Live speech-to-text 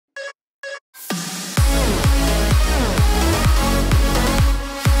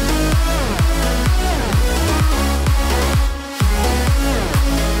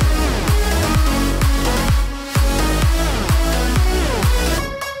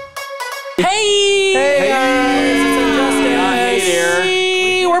Hey!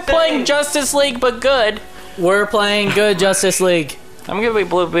 Hey! We're playing Justice League, but good. We're playing good Justice League. I'm gonna be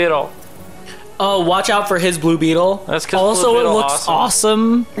Blue Beetle. Oh, watch out for his Blue Beetle. That's 'cause also, Blue Beetle it looks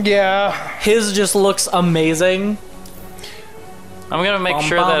awesome. Yeah. His just looks amazing. I'm gonna make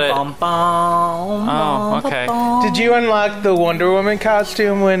sure that it... Oh, okay. Did you unlock the Wonder Woman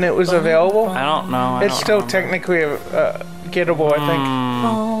costume when it was available? I don't know. It's still technically gettable, I think.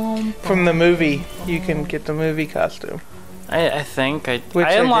 From the movie, you can get the movie costume. I think I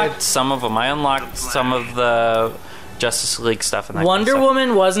I unlocked did. some of them. I unlocked some of the Justice League stuff. And that Wonder kind of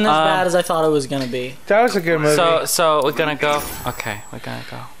Woman wasn't as bad as I thought it was gonna be. That was a good movie. So we're gonna go. Okay, we're gonna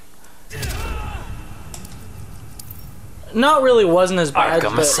go. Not really wasn't as bad,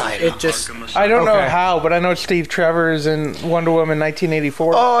 Arkham but Asylum. it just... I don't know how, but I know Steve Trevor's in Wonder Woman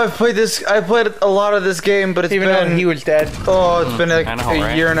 1984. Oh, I've played this. I played a lot of this game, but it's Even been though he was dead. oh, it's been like I know, a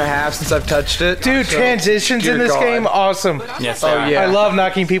right? year and a half since I've touched it. Dude, So, transitions dear in this God. game, awesome. Yes. Oh, yeah. I love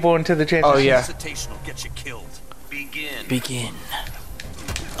knocking people into the transitions. Oh yeah. Hesitation will get you killed. Begin. Begin.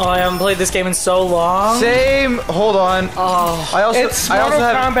 Oh, I haven't played this game in so long. Same. Hold on. Oh, It's Mortal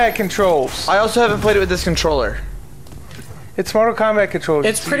Kombat controls. I also haven't played it with this controller. It's Mortal Kombat controls.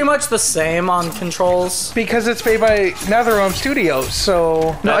 it's pretty much the same on controls. because it's made by NetherRealm Studios,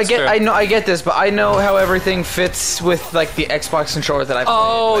 so... No, That's true. I get this, but I know how everything fits with like the Xbox controller that I've played.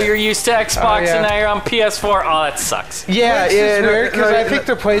 Oh, you're used to Xbox yeah. and now you're on PS4. Oh, that sucks. Yeah, Which is weird, because I think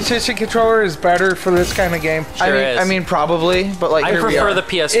the PlayStation controller is better for this kind of game. Sure is. I mean, probably, but like I here we prefer are. the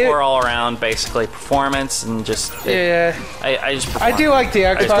PS4 all around, basically performance and just. Yeah. I just. Prefer I do like the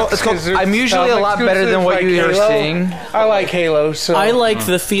Xbox. It's called- 'cause it's I'm usually a lot better than exclusive, what like you are Halo. seeing. I like Halo, so... I like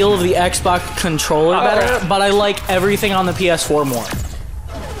the feel of the Xbox controller better, but I like everything on the PS4 more.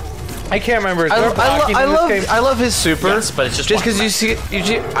 I can't remember. Is I, there I, blocking I in this love game? I love his super. Yes, but it's just because one you see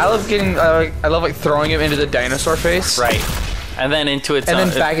I love getting I love like throwing him into the dinosaur face. Right. And then into its And own,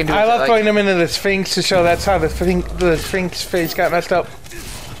 then back into I it, love like, throwing them into the Sphinx to show that's how the Sphinx face got messed up.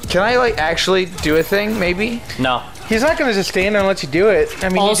 Can I like actually do a thing maybe? No. He's not going to just stand there and let you do it. I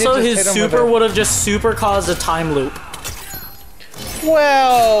mean, Also, he did his just hit him super with would have just super caused a time loop.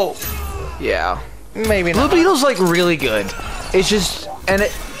 Well, Yeah. maybe Blue not. Beetle's like really good. It's just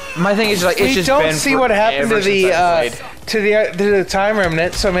my thing is like it's We just don't been see what happened to forever the since I've played. to the time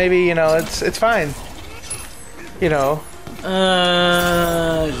remnant, so maybe it's fine. You know,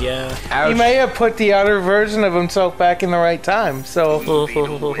 Yeah. Ouch. he may have put the other version of himself back in the right time, so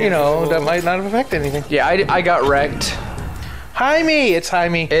you know that might not have affected anything. Yeah, I got wrecked. Jaime, it's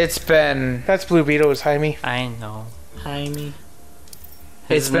Jaime. It's been That's Blue Beetle. Is Jaime? I know. Jaime.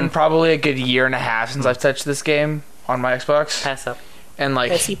 it's been probably a good year and a half since I've touched this game on my Xbox. Pass up. And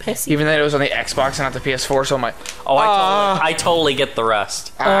like Pessy. even then it was on the Xbox and not the PS4, so I'm like Oh, I totally get the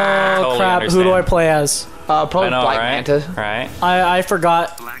rest. Oh totally crap! Who do understand. I play as? probably I know, Black right? Manta. Right. I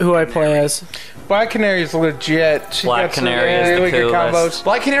forgot who I play as. Black Canary is legit. She Black got some Canary is the really good coolest. combos.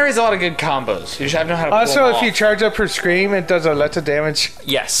 Black Canary has a lot of good combos. You just have to know how to pull Also, them if you off. charge up her scream, it does a lot of damage.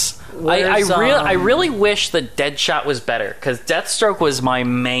 Yes. Where's, I really wish that Deadshot was better, because Deathstroke was my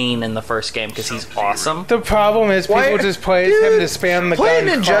main in the first game, because he's awesome. The problem is people Why- just play as him to spam the Play gun.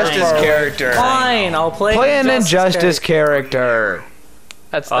 an Injustice far away. character. Fine, I'll play. Play an Injustice character.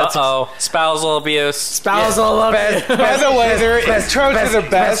 That's Spousal abuse. Spousal love. By the way, their intros are the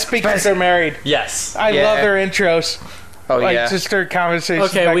best because they're married. Yes. I Yeah. love their intros. Oh Like yeah. just their conversations.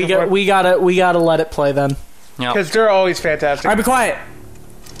 Okay, we gotta let it play then. Yep. because they're always fantastic. Alright, be quiet.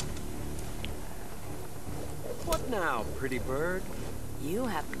 What now, pretty bird? You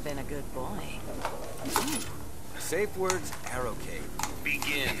haven't been a good boy. Safe words, arrow cave.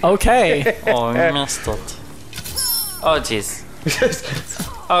 Begin. Okay. Oh, I missed it. Oh, jeez.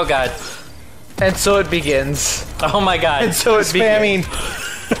 Oh, God. And so it begins. Oh, my God. And so it begins.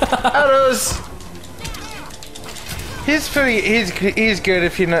 Spamming. Arrows. He's good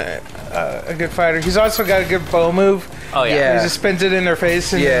if you're not a good fighter. He's also got a good bow move. Oh, yeah. Yeah. He just spins it in their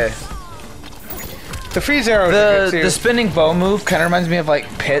face. And Yeah. The freeze arrows are good too. The spinning bow move kind of reminds me of like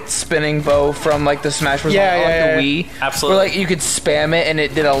Pit's spinning bow from like the Smash Bros. Yeah, on yeah, the yeah. Wii. Absolutely. Where like you could spam it and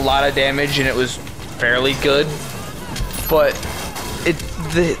it did a lot of damage and it was fairly good. But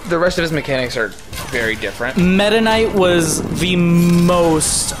the rest of his mechanics are very different. Meta Knight was the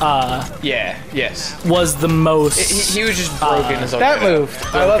most. Yeah. Yes. Was the most. He was just broken as all that get out. move.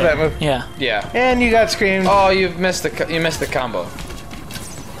 I love that move. Yeah. Yeah. And you got screamed. Oh, you missed the combo.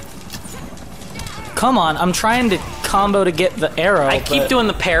 Come on, I'm trying to combo to get the arrow. I keep but- doing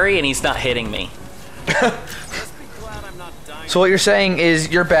the parry, and he's not hitting me. So what you're saying is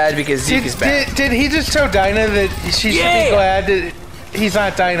you're bad because Zeke is bad. Did he just tell Dinah that she should Yeah. be glad that he's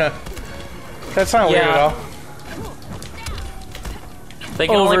not Dinah? That's not weird at Yeah. all. They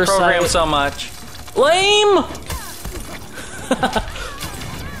can only Oversight. program so much. Lame.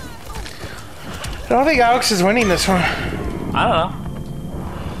 I don't think Alex is winning this one. I don't know.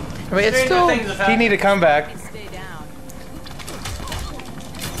 I mean, it's still. You need to come back. Stay down.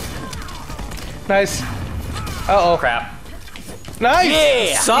 Nice. Uh-oh. Crap. Nice!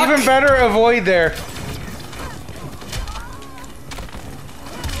 Yeah! Suck. Even better avoid there.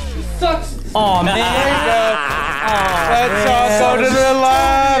 Oh man. Let's all go to the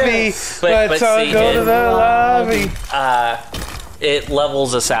lobby. But Let's all see, go to the lobby. It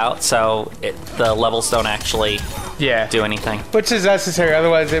levels us out, so the levels don't actually Yeah. do anything. Which is necessary,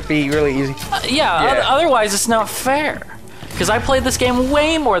 otherwise it'd be really easy. Yeah. Otherwise it's not fair. Because I played this game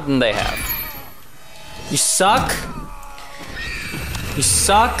way more than they have. You suck. You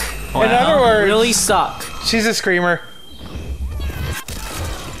suck. In other words, Really suck. she's a screamer.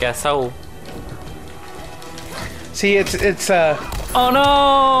 Guess so. See, it's Oh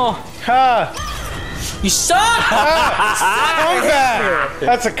no! You suck. comeback.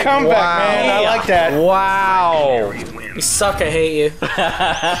 That's a comeback, man. I like that. Wow. You suck. I hate you.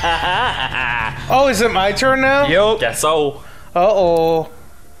 Oh, is it my turn now? Yup. Guess so. Uh-oh.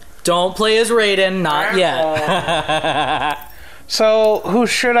 Don't play as Raiden. Not yet. So, who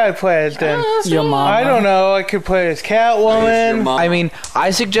should I play as then? Your mom. I don't know. I could play as Catwoman. I mean,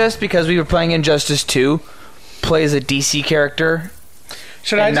 I suggest because we were playing Injustice 2, play as a DC character,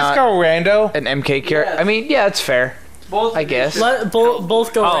 Should I and just not- go rando? an MK character. I mean, yeah, it's fair. I guess. Let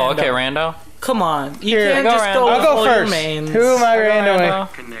both go. Oh, random. okay, Rando. Come on. You Here, can't go just random. go I'll with go all your first. mains. Who am I Go randoming?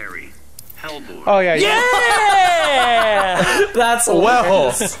 Rando. Canary. Hellboy. Oh, yeah. Yeah! That's Well,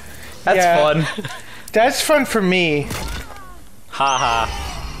 hilarious. that's Yeah. fun. That's fun for me. Haha.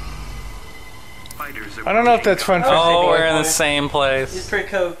 Fighters I don't know if that's fun for Oh, you. we're in the same place. pretty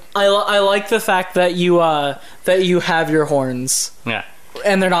cool. I like the fact that you have your horns Yeah.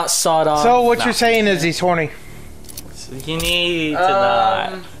 and they're not sawed off. So what you're saying is he's horny. You need to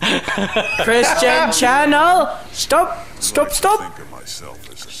not. Christian channel. Stop.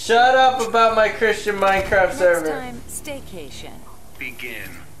 Shut up about my Christian Minecraft Next server. time, staycation. begin.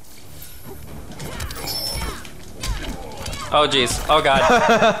 Oh jeez. Oh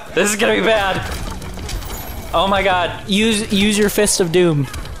god. This is gonna be bad. Oh my god. Use your fist of doom.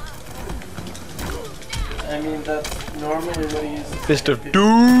 I mean, that's normally what he uses. Fist of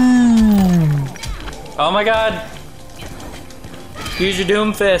Doom. Oh my god. Use your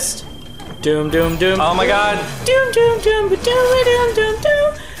doom fist. Doom. Oh my god. Doom.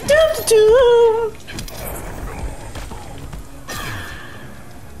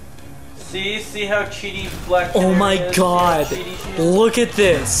 See how cheaty Black Oh Canary my is? See how god. cheaty she is? Look at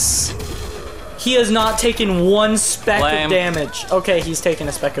this. He has not taken one speck Lame. of damage. Okay, he's taken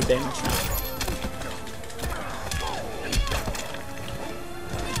a speck of damage now.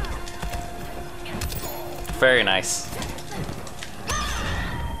 Very nice.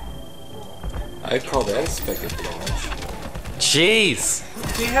 I'd call that a speck of damage. Jeez.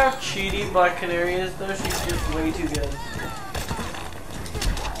 See how cheaty Black Canary is, though? She's just way too good.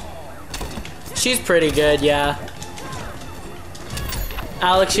 She's pretty good, yeah.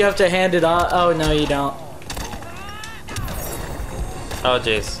 Alex, you have to hand it off. Oh, no, you don't. Oh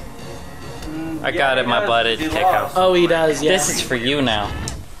jeez. I got it in my butt at he kick lost. house. Oh, he does, yeah. This is for you now.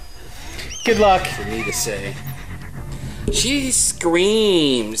 Good luck. For me to say. She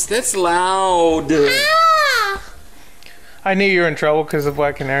screams. That's loud. I knew you were in trouble because of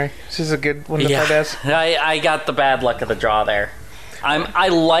Black Canary. She's a good one to fight as. I got the bad luck of the draw there. I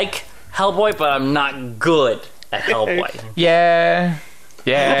like Hellboy, but I'm not good at Hellboy. Yeah.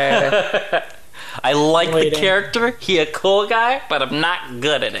 Yeah. I like the Waiting. character. He a cool guy, but I'm not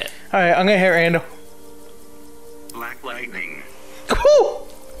good at it. Alright, I'm gonna hit Randall. Black Lightning. Cool!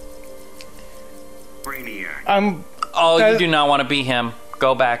 Brainiac. Oh, you That- do not want to be him.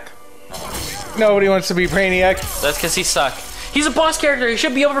 Go back. Nobody wants to be Brainiac. That's because he suck. He's a boss character. He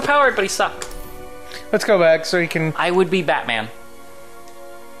should be overpowered, but he suck. Let's go back so he can... I would be Batman.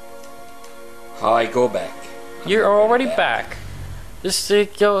 How I go back. You're already back. Just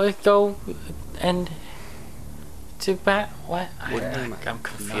go and to bat. What? I'm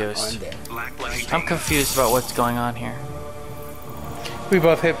confused. Black Lightning. I'm confused about what's going on here. We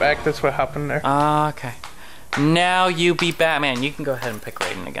both hit back, that's what happened there. Okay. Now you be Batman. You can go ahead and pick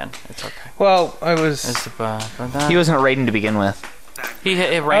Raiden again. It's okay. Well, I was... He wasn't Raiden to begin with. He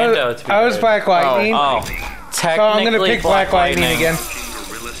hit Rando to be I was good. Black Lightning. Oh, So technically I'm gonna pick Black Lightning again,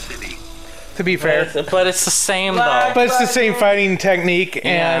 Gorilla City. to be fair. But it's the same though. But it's the same fighting technique,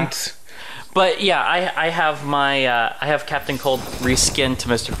 and But yeah, I have my I have Captain Cold reskinned to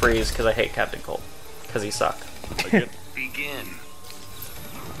Mr. Freeze because I hate Captain Cold because he sucked. Begin.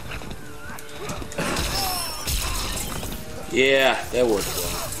 Yeah, that worked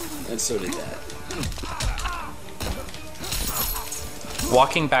well. And so did that.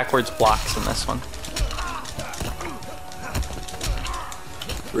 Walking backwards blocks in this one.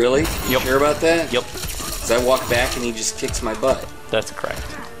 Really? You Yep. sure about that? Yep, Because I walk back and he just kicks my butt. that's correct.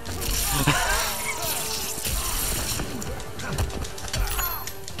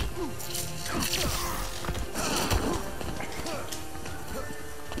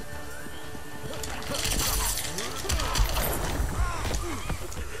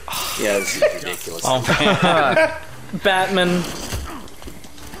 Yeah, this is ridiculous. Oh man. Batman.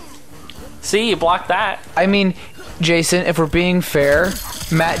 See, you blocked that. I mean, Jason, if we're being fair,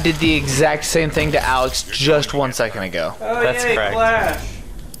 Matt did the exact same thing to Alex just 1 second ago. Oh, That's yay, correct. Flash.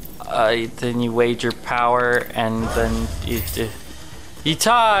 Then you wager power, and then you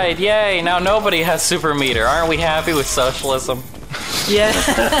tied. Yay! Now nobody has super meter. Aren't we happy with socialism? Yeah.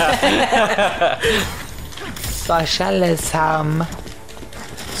 Socialism.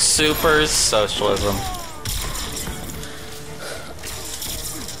 Super socialism.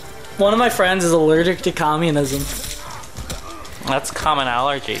 One of my friends is allergic to communism. That's a common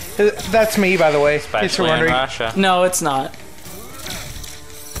allergy, That's me, by the way. Thanks for especially in wondering. Russia. No, it's not.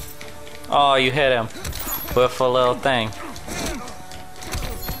 Oh, you hit him with a little thing.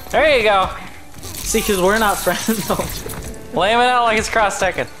 There you go. See, because we're not friends. No. Lay him out like it's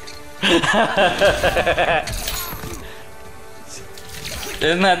cross-second.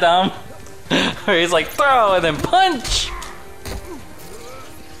 Isn't that dumb? Where he's like, throw and then punch.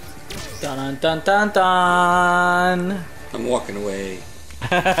 Dun dun dun dun. I'm walking away.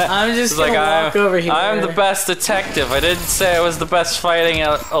 I'm just It's gonna like, walk over here. I'm the best detective. I didn't say I was the best fighting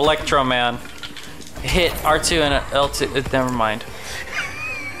Electro Man. Hit R2 and L2. Never mind.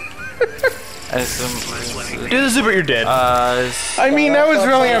 Do the super, you're dead. I mean, that was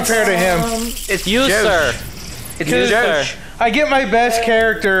really unfair to him. It's you, sir. It's You, Josh. sir. I get my best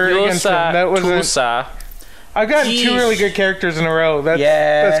character against him. That wasn't. Tusa. I've gotten two Jeez. really good characters in a row. That's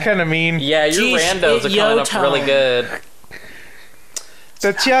Yeah. kind of mean. Yeah, your Jeez, randos are yo coming up time. really good.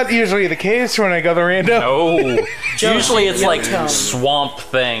 That's not usually the case when I go the rando. Oh. Usually it's yo like time. swamp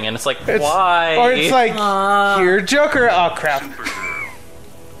thing, and it's like, It's- why? Or it's like, here, Joker. Oh crap.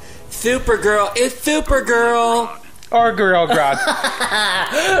 Supergirl, it's Supergirl. Or Girl God.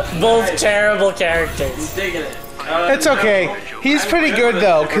 Both terrible characters. Digging it. It's okay. He's pretty good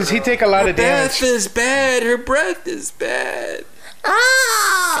though, because he take a lot of Beth damage. is bad. Her breath is bad.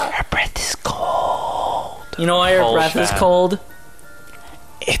 Her breath is cold. You know why her Cold breath is fan. cold?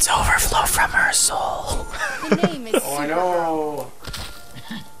 It's overflow from her soul. The name is I know.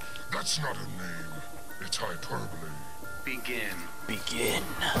 That's not a name. It's hyperbole. Begin.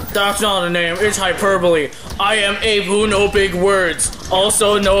 That's not a name, it's hyperbole. I am Abe who know big words,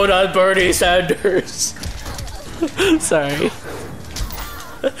 also known as Bernie Sanders. Sorry.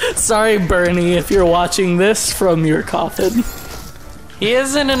 Sorry, Bernie, if you're watching this from your coffin. He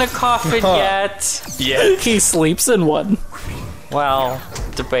isn't in a coffin yet. He sleeps in one. Well,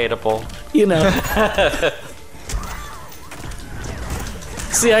 debatable. You know.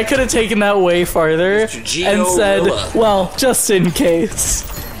 See, I could have taken that way farther Mr. Gio and said, Rilla. well, just in case.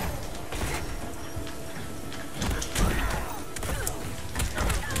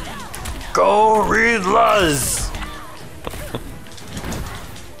 Go read Luz.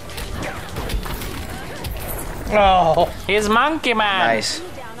 Oh, He's Monkey Man. Nice.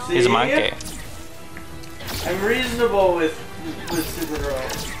 He's a monkey. I'm reasonable with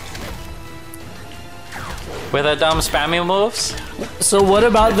Supergirl. With the dumb spammy moves? So what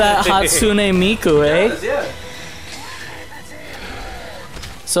about that Hatsune Miku, eh? Yeah.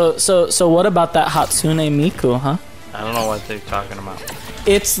 So what about that Hatsune Miku, huh? I don't know what they're talking about.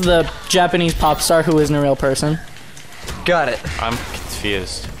 It's the Japanese pop star who isn't a real person. Got it. I'm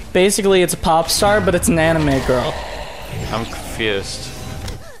confused. Basically, it's a pop star, but it's an anime girl. I'm confused.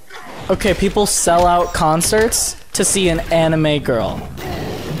 Okay, people sell out concerts to see an anime girl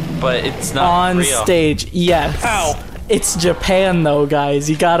But it's not on real. stage. Yes. Ow. It's Japan, though, guys.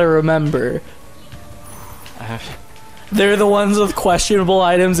 You gotta remember. They're the ones with questionable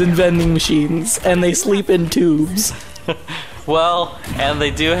items and vending machines, and they sleep in tubes. Well, and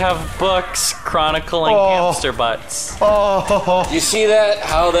they do have books chronicling hamster butts. You see that?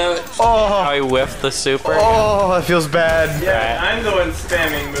 How that? How he whiffed the super. oh, that feels bad. Yeah, I'm the one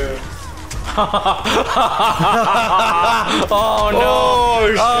spamming moves. Oh no!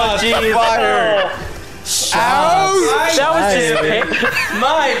 Oh, shots jeez. fired. That was just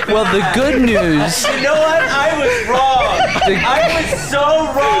My bad. Well, the good news. You know what? I was wrong. I was so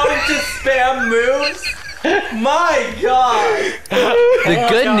wrong to spam moves. My God. The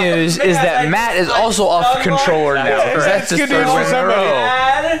good news is that Matt is also off the controller now. That's his good third news for one in a somebody. row.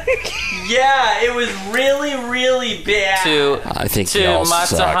 Bad. Yeah, it was really, really bad. I think to they all suck.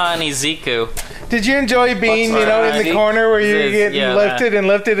 Matsahani Ziku. Did you enjoy being, What's in the alrighty? corner where you're getting Yeah, lifted and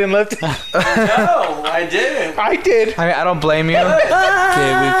lifted and lifted? No, I didn't. I did. I mean, I don't blame you. Okay,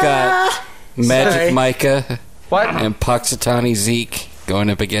 we've got Magic Sorry. Micah What? and Puxatani Zeke going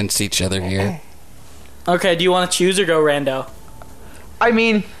up against each other here. Okay, do you want to choose or go rando? I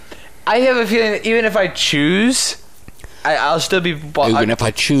mean, I have a feeling that even if I choose, I'll still be. Even if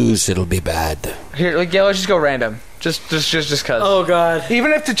I choose, it'll be bad. Here, like, yeah, let's just go random. Just cause. Oh God.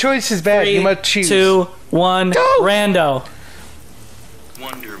 Even if the choice is bad, you must choose. 2, 1, Go! rando.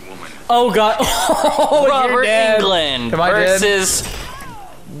 Wonder Woman. Oh God. Oh, you're Robert dead. Englund Am I dead? versus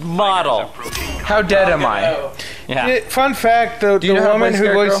Model. How dead am I? Yeah. Yeah, fun fact: the you know how to woman play who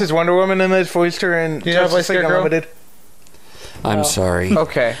Scarecrow? voices Wonder Woman in this voiced her in you know how to play Justice League Scarecrow? Unlimited. I'm sorry.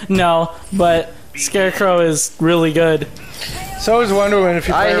 Okay. No, but Scarecrow is really good. So is Wonder Woman if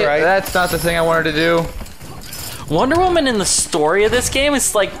you play her right. That's not the thing I wanted to do. Wonder Woman in the story of this game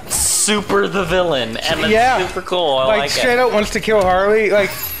is like super the villain, and it's Yeah. super cool. I Like like straight it. up wants to kill Harley. Like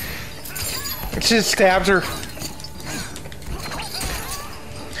it just stabs her.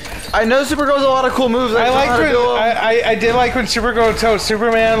 I know Supergirl has a lot of cool moves. I don't know liked how to when do 'em. I did like when Supergirl told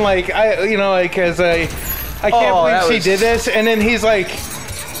Superman like I can't Oh, believe that she was- did this, and then he's like,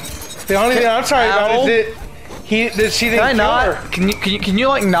 the only thing I'm sorry about Ow. is that she Can I didn't kill her. not? Can you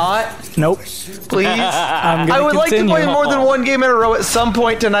like not? Nope. Please. I'm gonna I would like to continue. play more than one game in a row at some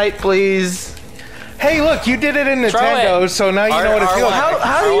point tonight, please. Hey, look, you did it in Try Nintendo, it. so now you know what it feels like.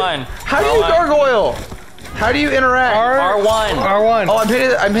 How do you R1. how do you gargoyle? How do you interact? R1. R1. Oh,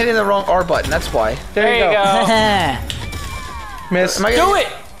 I'm hitting the wrong R button. That's why. there you go. Miss. Am I Oh, gonna-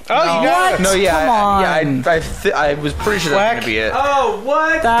 you got it. No, yeah, Come on. I was pretty sure Whack. that's gonna be it. Oh,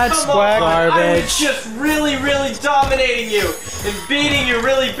 what? That's Come on. I was garbage. just really, really dominating you and beating you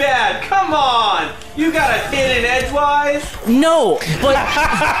really bad. Come on. You got a hit in edgewise? No, but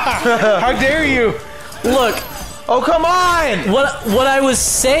How dare you? look, Oh, come on! what I was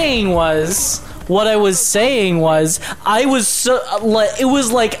saying was I was so it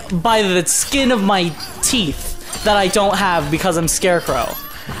was like by the skin of my teeth that I don't have because I'm Scarecrow.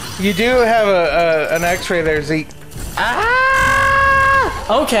 You do have an X-ray there, Zeke.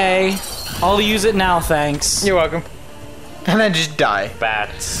 Okay, I'll use it now, thanks. You're welcome. And then just die.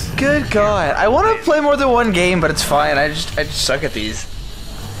 Bats. Good God! I want to play more than one game, but it's fine. I just suck at these.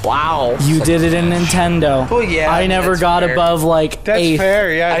 Wow. You did it in Nintendo. Well, yeah, I never that's got fair. above like That's 8th.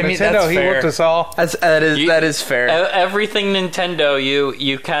 fair. Yeah, I mean, Nintendo, that's he fair. whooped us all. That is fair. Everything Nintendo,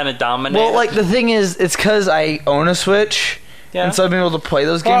 you kind of dominate. Well, like the thing is, it's because I own a Switch, Yeah. and so I've been able to play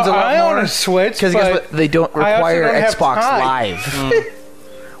those games Well, a lot I more. own a Switch, Because guess what? They don't I also require don't have Xbox time. Live,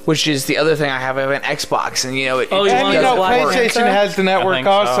 which is the other thing I have. I have an Xbox, and it. Oh, you And want you to know, go Black PlayStation Panther? has the network think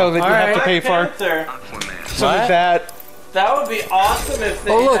also so. that you Alright. have to pay for. Panther. Aquaman. So with that, That would be awesome if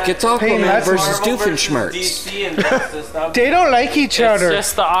they Oh, look, had it's Hey, Aquaman that's versus Marvel versus Doofenshmirtz. DC and Justice. That would they don't like each it's other.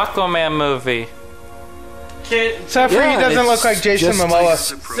 just the Aquaman movie. Except for he doesn't it's look like Jason just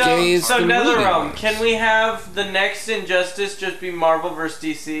Momoa. Gaze So the movie. NetherRealm, can we have the next Injustice just be Marvel versus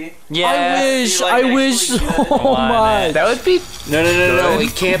DC? Yeah. I wish so much. That would be. No,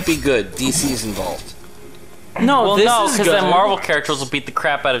 it can't be good. DC's involved. No, Well, this no, is because good. then Marvel characters will beat the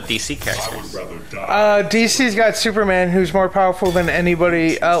crap out of DC characters. DC's got Superman, who's more powerful than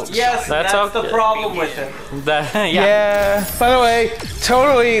anybody else. Yes, That's that's, how- the problem with it. Yeah. Yeah. By the way,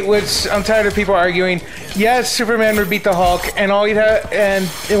 totally. Which I'm tired of people arguing. Yes, Superman would beat the Hulk, and all you'd have, and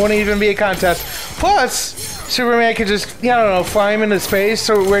it wouldn't even be a contest. Plus, Superman could just, fly him into space,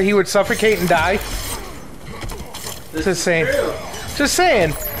 so where he would suffocate and die. Just saying. True. Just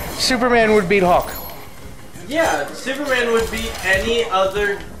saying. Superman would beat Hulk. Yeah, Superman would beat any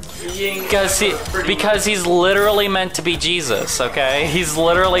other being. Because he's literally meant to be Jesus, okay? He's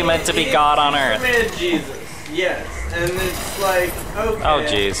literally meant to be God on earth. Superman Jesus, yes. And it's like, okay. Oh,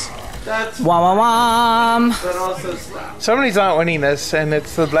 jeez. That's Wom wom wom. but also stop. Somebody's not winning this, and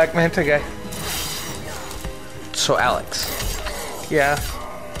it's the Black Manta guy. So Alex. Yeah.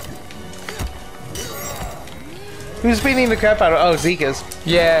 Who's beating the crap out of? Oh, Zeke is.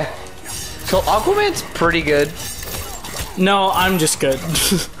 Yeah. So Aquaman's pretty good. No, I'm just good.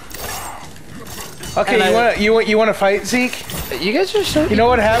 Okay, And you want to fight Zeke? You guys are so. You know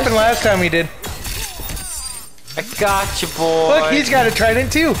what happened last time we did? I got you, boy. Look, he's got a trident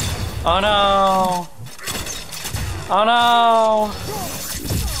too. Oh, no. Oh no!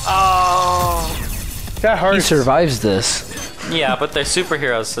 Oh. That He hurts. survives this. Yeah, but they're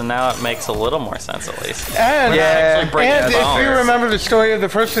superheroes, so now it makes a little more sense at least. And, Actually breaking and if bones. you remember the story of the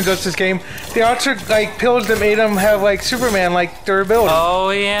first Injustice game, they also like pills that made them have like Superman like durability.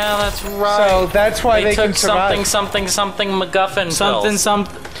 Oh yeah, that's right. So that's why they took can survive. something MacGuffin pills.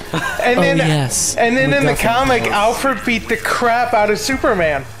 And then, yes. and then in the MacGuffin comic, pills. Alfred beat the crap out of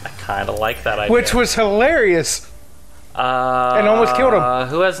Superman, I kind of like that idea. which was hilarious. and almost killed him.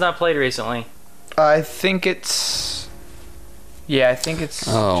 Who has not played recently? I think it's. Yeah, I think it's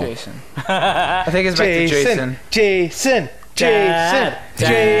Oh. Jason. I think it's back to Jason. Jason, Dad.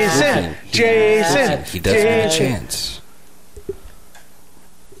 Jason, Jason. He doesn't get a Jason. chance.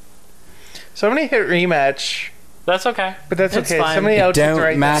 Somebody hit rematch, That's okay. but that's It's okay. fine. Somebody It else is don't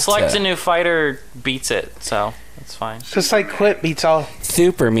right. matter. Select a new fighter beats it, so that's fine. Just like quit beats all.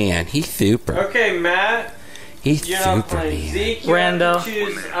 Superman. He's super. Okay, Matt, He's you're not playing. Superman. Zeke, you Rando. have to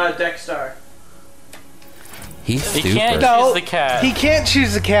choose Dexter. He's He super. can't No, choose the cat. he can't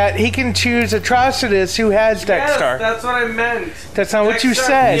choose the cat. He can choose Atrocitus, who has Yes, Dexter. that's what I meant. That's not what you Dexter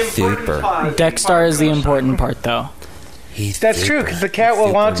said. is the important Super. part. Dexter is the important part, though. He's That's true, super. because the cat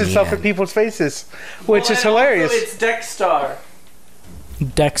will launch itself Superman. at people's faces, which Well, is and also hilarious. it's Dexter.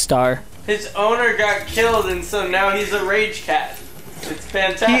 Dexter. His owner got killed, and so now he's a rage cat. It's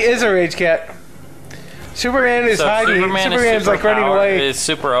fantastic. He is a rage cat. Superman is So hiding. Superman Superman's is like running away, Is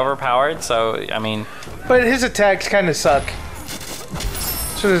super overpowered, so I mean, but his attacks kind of suck.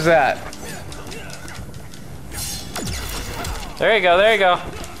 So there's that. there you go, there you go.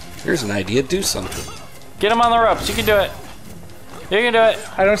 Here's an idea. Do something. Get him on the ropes. You can do it. You can do it.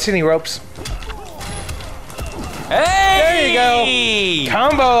 I don't see any ropes. Hey! There you go.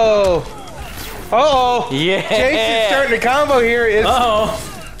 Combo. Uh-oh. Yeah. Jason's starting to combo here. Is Oh.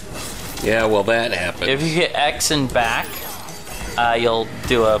 Yeah, well, that happened. If you hit X and back, you'll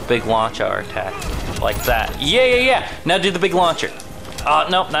do a big launcher attack. Like that. Yeah. Now do the big launcher.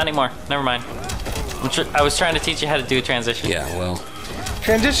 Nope, not anymore. Never mind. I was trying to teach you how to do a transition. Yeah, well,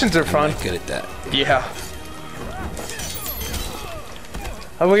 transitions are I'm fun. not good at that. Yeah.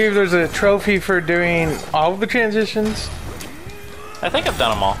 I believe there's a trophy for doing all of the transitions. I think I've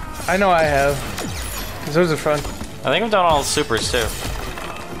done them all. I know I have. 'Cause those are fun. I think I've done all the supers too.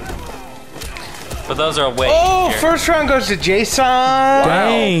 But those are way Oh, easier. first round goes to Jason.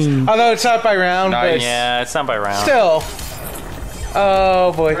 Dang. Although it's not by round, but Yeah, it's not by round. still.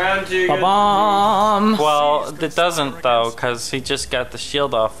 Oh boy. Round two. goes- Ba-bum. Well, it doesn't though, because he just got the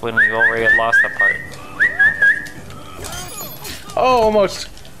shield off when we already had lost that part. Oh, almost.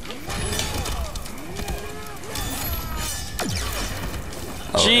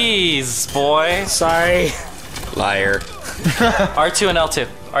 Jeez, boy. Sorry. Liar. R2 and L2.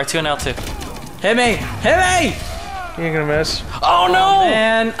 R2 and L2. Hit me. Hit me. You ain't gonna miss. Oh no!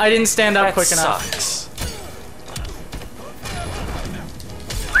 Man, I didn't stand up That quick enough. sucks.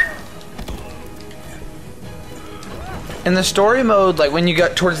 In the story mode, like when you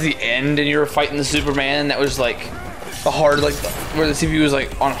got towards the end and you were fighting the Superman, that was like the hard, like where the CPU was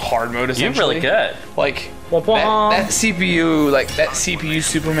like on hard mode. You're Essentially, really good. Like Ba-bum. that CPU, like that CPU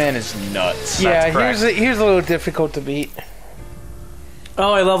Superman is nuts. Yeah, correct. here's a little difficult to beat.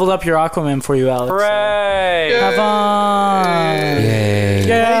 Oh, I leveled up your Aquaman for you, Alex. Hooray! Have fun. Yay.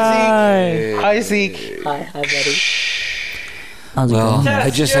 Yay. Hi Zeke. Hi, buddy. How's it Well, going? I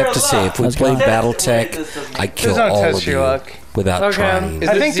just have to say, if we How's it played going? BattleTech, I'd kill There's no all test of your you luck. without Okay. trying. Is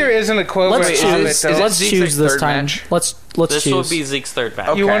I it think Zeke? there is an equivalent Let's to Wait, it choose. though. is Let's Zeke's, choose like, this third time. match? Let's This will choose. be Zeke's third match.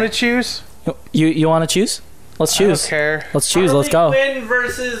 Okay. You want to choose? You want to choose? Let's I don't choose. care. Let's choose. Let's go. Harley Quinn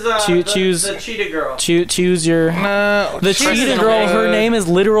versus Choose- the Cheetah Girl. Choose your. No. The she's cheetah Kristen girl. Wiig. Her name is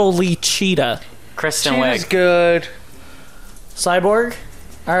literally Cheetah. Kristen Cheetah's Wiig. good. Cyborg.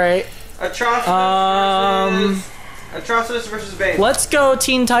 All right. Atrocitus versus Bane. Let's go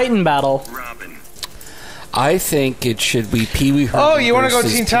Teen Titan battle. Robin. I think it should be Pee Wee Herman. Oh, you want to go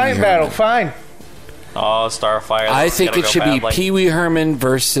versus Teen Pee Titan Wee battle? Herman. Fine. Oh, Starfire. I That's think gotta it go should be badly. Pee Wee Herman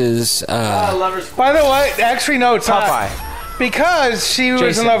versus. Lovers. By the way, actually no, it's not. Popeye. Because she was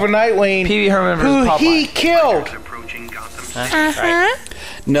Jason. in love with Nightwing, Pee Wee Herman versus who Popeye. he killed. Approaching Gotham. Right.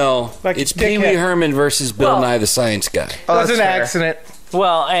 No, Like it's a Pee Wee dickhead. Herman versus Bill Well- Nye the Science Guy. It Oh, was that's an fair. accident,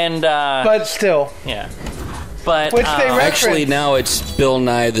 Well, and but still. yeah, but Which they Actually, reference. now it's Bill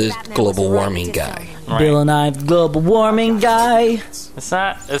Nye the global warming guy. right. Bill and I, the global warming guy. It's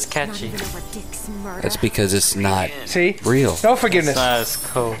not as catchy. That's because it's not See? real. No It's forgiveness. not as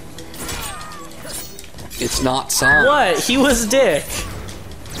cool. It's not song. What? He was Dick.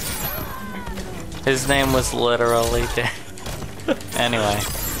 His name was literally Dick. Anyway.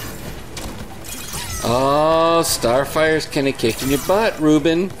 Oh, Starfire's kind of kicking your butt,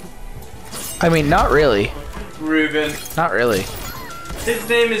 Ruben. I mean, not really. Ruben. Not really. His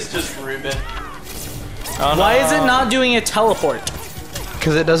name is just Ruben. Oh, Why no. is it not doing a teleport?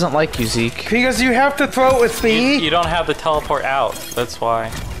 Because it doesn't like you, Zeke. Because you have to throw it with B, You don't have the teleport out. That's why.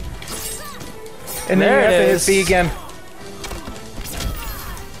 and then There you it have to hit is. B again.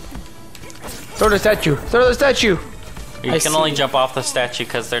 Throw the statue. Throw the statue. You I can only see. jump off the statue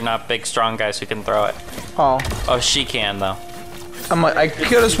because they're not big, strong guys who can throw it. Oh. Oh, she can though. I'm like, I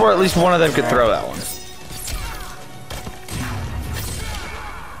could have swore at least one of them could throw that one.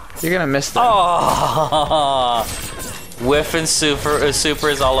 You're gonna miss that. Oh, whiff and super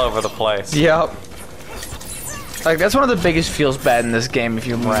is all over the place. Yep. Like that's one of the biggest feels bad in this game if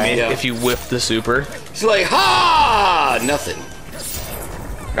you Yeah. if you whiff the super. It's like, ha! Nothing.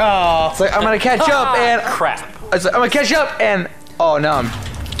 Oh, It's like I'm gonna catch up and Crap. it's like, I'm gonna catch up and oh no, I'm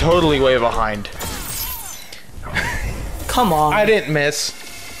totally way behind. Come on. I didn't miss.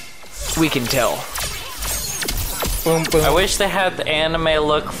 We can tell. Boom, boom. I wish they had the anime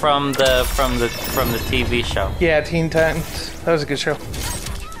look from the TV show. Yeah, Teen Titans. That was a good show.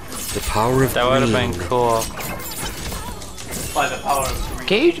 The power of That would have been green. cool. By the power of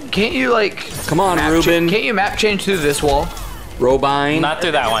three. Can't you like Come on, map Ruben. can't you map change through this wall? Robine. Not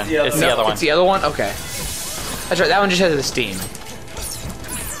through that one. the other It's the other one. It's the other one? Okay. That's right, that one just has the steam.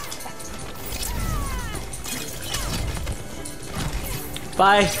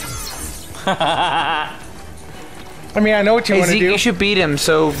 Bye. I mean, I know what you Hey want to Zeke, do. you should beat him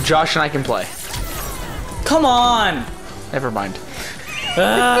so Josh and I can play. Come on. Never mind.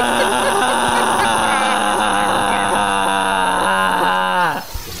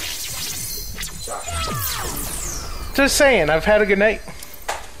 Just saying, I've had a good night.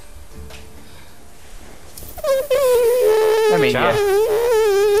 I mean, job.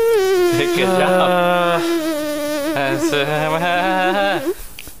 yeah. Good job.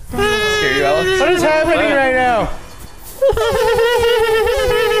 Scare you, Alex? What is happening right now?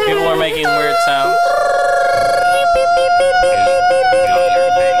 People are making weird sounds.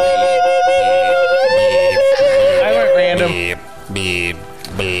 I went random.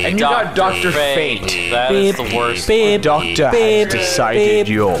 And you got Dr. Fate. That is the worst. Babe. Doctor Babe. has decided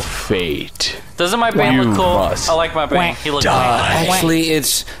your fate. Doesn't my bang You look cool? must I like my bang. He looks nice. Actually,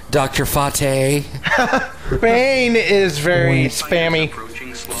 it's Dr. Fate. Bane is very spammy.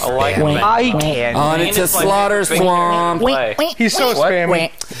 I like my bang. I can. On Bane it's a is my slaughter favorite swamp. play. He's so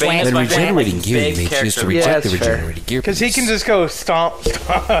spammy. Bane is And my regenerating favorite gear big makes used to character. Yeah, reject the that's fair. regenerating gear. Because he can just go stomp.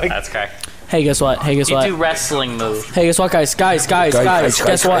 That's okay. Hey, guess what? Hey, guess You what? do wrestling moves. Hey, guess what, guys? Guys, guess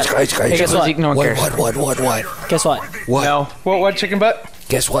what? Hey, guess what? Zeke, no one cares. What? Guess what? What? No. What chicken butt?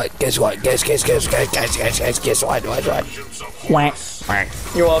 Guess what? Guess what? Guess what? Whack.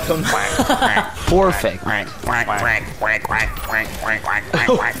 You're welcome. Perfect. Do you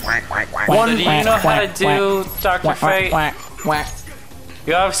know how to do Dr. Fate? Whack. Whack.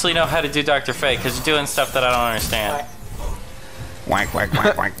 You obviously know how to do Dr. Fate because you're doing stuff that I don't understand.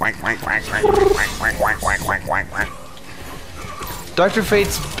 Dr.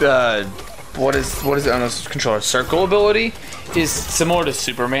 Fate's what is it on his controller? Circle ability is similar to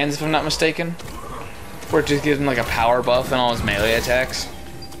Superman's, if I'm not mistaken. Where it just gives him like a power buff in all his melee attacks.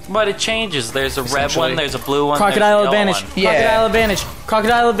 But it changes. There's a red Essentially. one, there's a blue one, Crocodile there's a yellow advantage. one. Yeah. Crocodile advantage.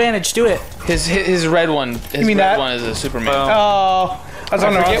 Crocodile advantage. Do it. His red one. His mean red that? one is a Superman. Boom. Oh, I was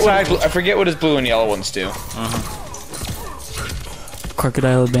on the wrong side. I forget what his blue and yellow ones do.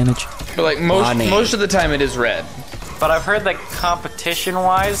 Crocodile advantage. But like Money. most of the time it is red. But I've heard that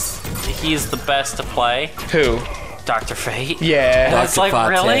competition-wise, he's the best to play. Who? Dr. Fate. Yeah. And it's like,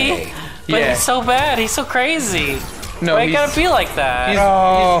 Dr. Fate. really? But Yeah. he's so bad. He's so crazy. No, Why you gotta be like that?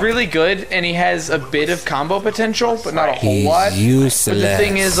 He's really good, and he has a bit of combo potential, but not a whole lot. Useless. But the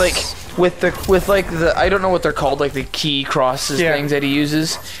thing is, like, with like the I don't know what they're called, like the key crosses Yeah. things that he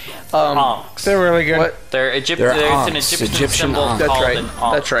uses. Onks. They're really good. What? They're They're there's an onks, Egyptian Egyptian symbol onks. That's called right. an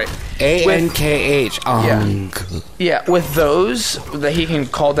onk. That's right. ANKH. Yeah, with those that he can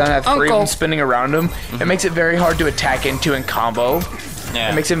call down, have three of them spinning around him. It makes it very hard to attack into and combo.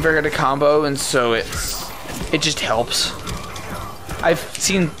 Yeah. It makes him very hard to combo, and so it just helps. I've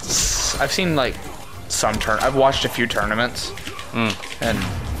seen like I've watched a few tournaments, and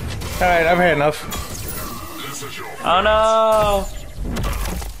All right, I've had enough. Oh no!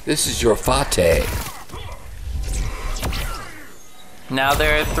 This is your Fate. Now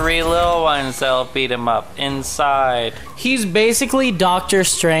there are 3 little ones that'll beat him up inside. He's basically Doctor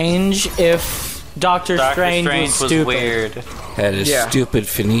Strange if Doctor Strange was stupid. weird, Had a Yeah. stupid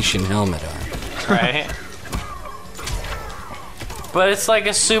Phoenician helmet on. right? But it's like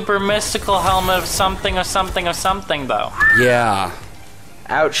a super mystical helmet of something, though. Yeah.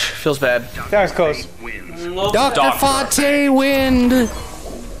 Ouch. Feels bad. That was close. Dr. Fate wind.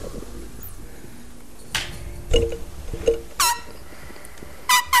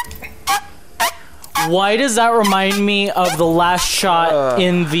 Why does that remind me of the last shot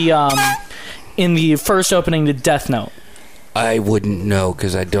in the first opening to Death Note? I wouldn't know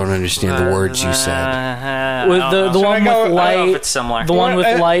because I don't understand the words you said. With the one with I don't know if light, it's similar. the one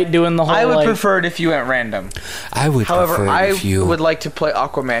with light doing the whole. I would like, prefer it if you went random. I would However, prefer I it if you... would like to play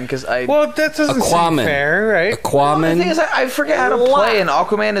Aquaman because I. Well, that doesn't Aquaman. seem fair, right? The Aquaman thing is, I forget how to play, and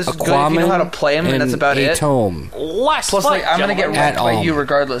Aquaman is good if you know how to play him, and that's about it. Atome. Last Plus, fight, like, I'm gonna get gentlemen. wrecked by At you home.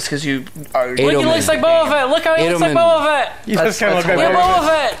 regardless because you are. Look, he Edelman. looks like Boba Fett. Look how he looks like Edelman. Boba Fett. He does kind of look that's like Yeah, Boba Boba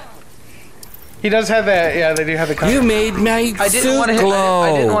Fett. Fett. He does have that. Yeah, they do have the. Color. You made my I didn't suit want to hit. glow.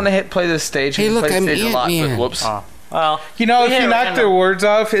 I didn't want to hit play this stage. Hey, I look, played I'm the stage a lot, but Ant-Man. whoops. Oh, well, You know, if yeah, you knock random. the words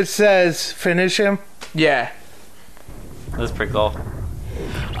off, it says finish him. Yeah, that's pretty cool.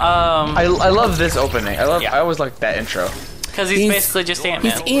 I love this opening. Yeah. I always like that intro. Because he's basically just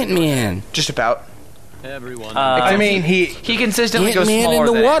Ant-Man. He's Ant-Man. Just about. I mean, he consistently goes Ant-Man smaller and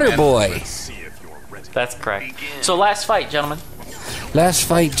the than Water Ant-Man. Boy. That's correct. So last fight, gentlemen. Last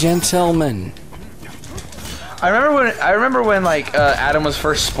fight, gentlemen. I remember when like Adam was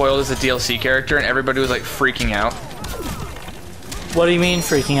first spoiled as a DLC character, and everybody was like freaking out. What do you mean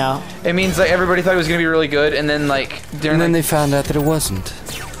freaking out? It means like everybody thought he was gonna be really good, and then like during And then like, they found out that it wasn't.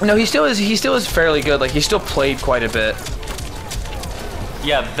 no, he still is fairly good. Like he still played quite a bit.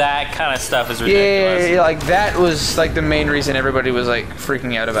 Yeah, that kind of stuff is Yeah, ridiculous. like that was like the main reason everybody was like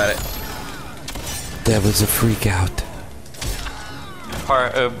freaking out about it. That was a freak out.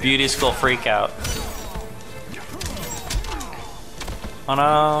 Part of beauty school freak out. Oh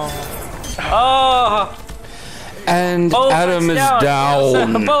no. Oh! And Boba Adam is Fett's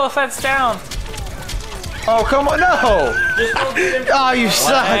down. Boba Fett's down. Oh come on, no! Oh, you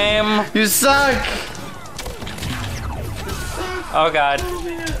suck! Lame. You suck! Oh god.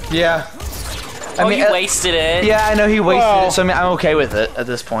 Yeah. Oh, you wasted it. Yeah, I know he wasted Well- it, so I mean, I'm okay with it at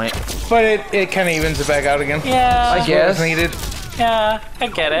this point. but it kind of evens it back out again. Yeah. I guess. It's needed. Yeah, I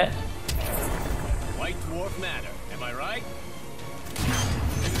get it.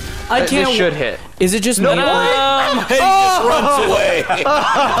 I This can't. should hit. Is it just me? He just runs away.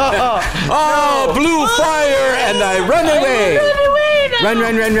 Oh, blue fire, and I run away.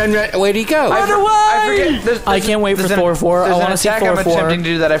 Run. Where'd he go? I forget. I can't wait for there's Thor 4. I there's an want to see attack Thor I'm 4. attempting to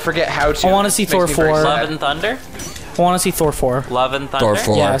do that I forget how to. I wanna see Makes Thor me very 4. sad. Love and Thunder? I want to see Thor 4. Love and Thunder? Thor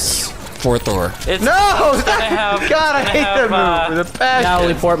 4. Yes. For Thor. It's No! gonna have, God, I gonna hate have, that move with a passion.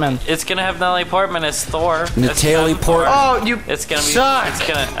 Natalie Portman. It's gonna have Natalie Portman as Thor. Natalie Portman. Oh, you It's gonna be. suck! It's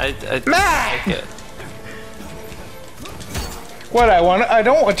gonna. I Matt! like it. What I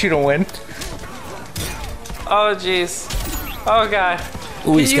don't want you to win. Oh jeez. Oh god.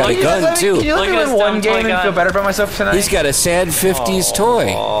 Ooh, he's got a gun, too. Can you let Look me at win his one dumb game toy and gun. feel better about myself tonight? He's got a sad 50s toy.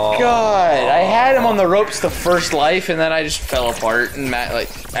 God, I had him on the ropes the first life, and then I just fell apart. And Matt, like,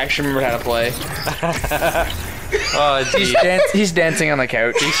 actually remembered how to play. Oh geez. He's dancing on the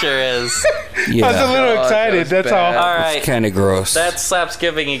couch. He sure is. I was a Yeah. little God, excited. that was That's bad. all. All right. Kind of gross. That's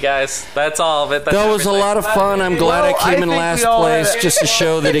Slapsgiving, you guys. That's all of it. That's That was a everything. lot of fun. I'm glad Well, I came I in think last we all place had- just to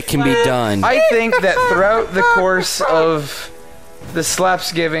show that it can be done. I think that throughout the course of the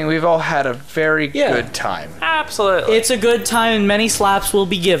Slapsgiving, we've all had a very good time. Absolutely. It's a good time and many slaps will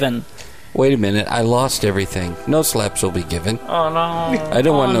be given. Wait a minute. I lost everything. No slaps will be given. Oh no. I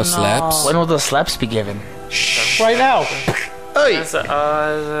don't want no slaps. When will the slaps be given? Right now. Hey!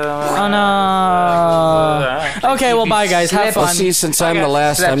 Oh no. Okay, well, bye, guys. Have Well, fun. see, since I'm the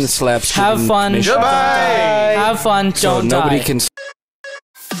last, I'm the slaps. Have fun. mission. Goodbye! Have fun. So Don't nobody die. can